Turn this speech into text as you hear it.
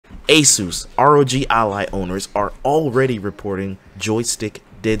ASUS ROG Ally owners are already reporting Joystick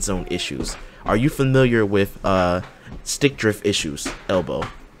Deadzone issues. Are you familiar with stick drift issues, Elbow?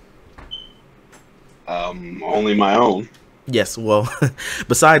 Only my own. Yes, well,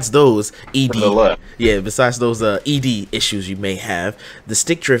 besides those ED, To the left. yeah, besides those ED issues you may have, the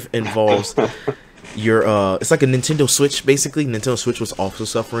stick drift involves your it's like a Nintendo Switch basically. Nintendo Switch was also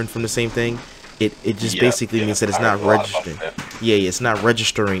suffering from the same thing. It just basically means that it's not registering. Yeah, it's not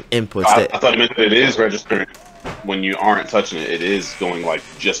registering inputs. I thought it meant that it is registering when you aren't touching it. It is going like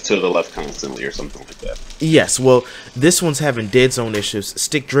just to the left constantly or something like that. Yes, well, this one's having dead zone issues.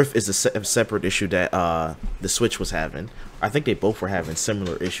 Stick drift is a separate issue that the Switch was having. I think they both were having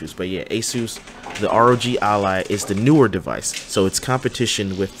similar issues, but yeah, ASUS, the ROG Ally is the newer device, so it's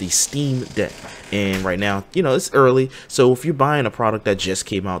competition with the Steam Deck. And right now, you know, it's early, so if you're buying a product that just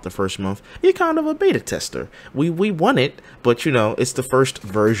came out the first month, you're kind of a beta tester. We want it, but you know, it's the first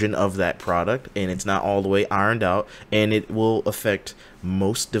version of that product, and it's not all the way ironed out, and it will affect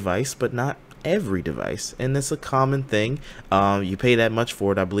most device, but not every device, and that's a common thing. You pay that much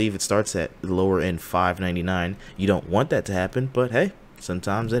for it. I believe it starts at the lower end $5.99. You don't want that to happen, but hey,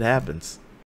 sometimes it happens.